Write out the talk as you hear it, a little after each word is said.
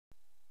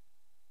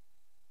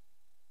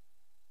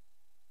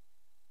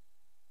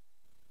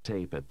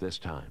tape at this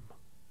time.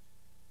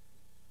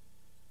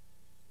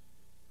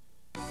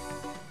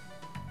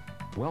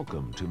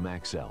 Welcome to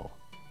Maxell.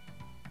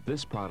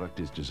 This product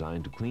is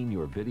designed to clean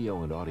your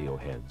video and audio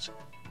heads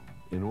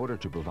in order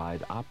to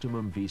provide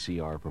optimum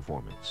VCR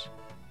performance.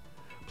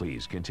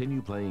 Please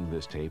continue playing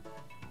this tape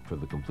for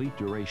the complete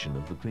duration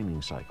of the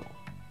cleaning cycle.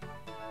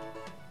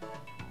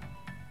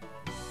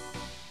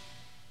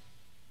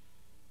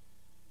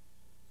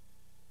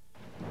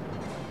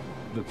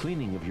 The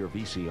cleaning of your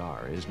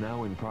VCR is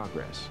now in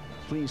progress.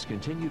 Please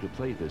continue to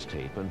play this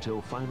tape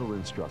until final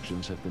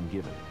instructions have been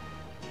given.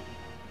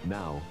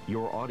 Now,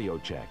 your audio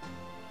check.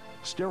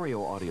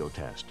 Stereo audio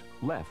test,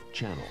 left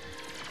channel.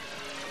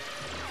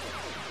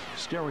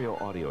 Stereo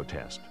audio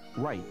test,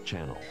 right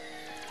channel.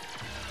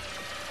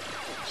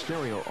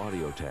 Stereo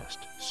audio test,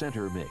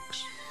 center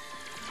mix.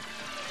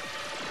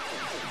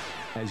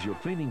 As your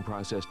cleaning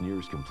process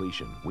nears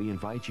completion, we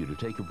invite you to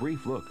take a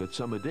brief look at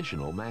some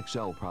additional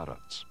Maxell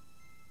products.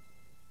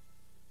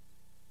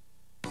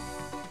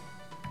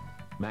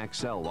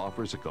 Maxell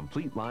offers a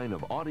complete line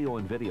of audio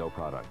and video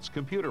products,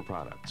 computer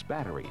products,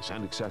 batteries,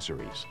 and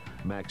accessories.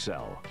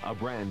 Maxell, a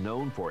brand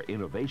known for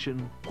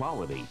innovation,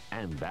 quality,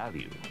 and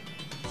value.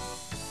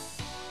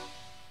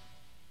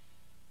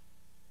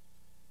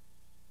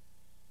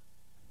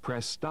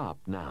 Press stop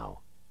now.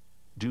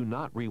 Do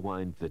not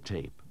rewind the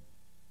tape.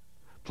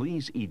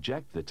 Please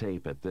eject the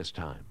tape at this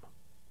time.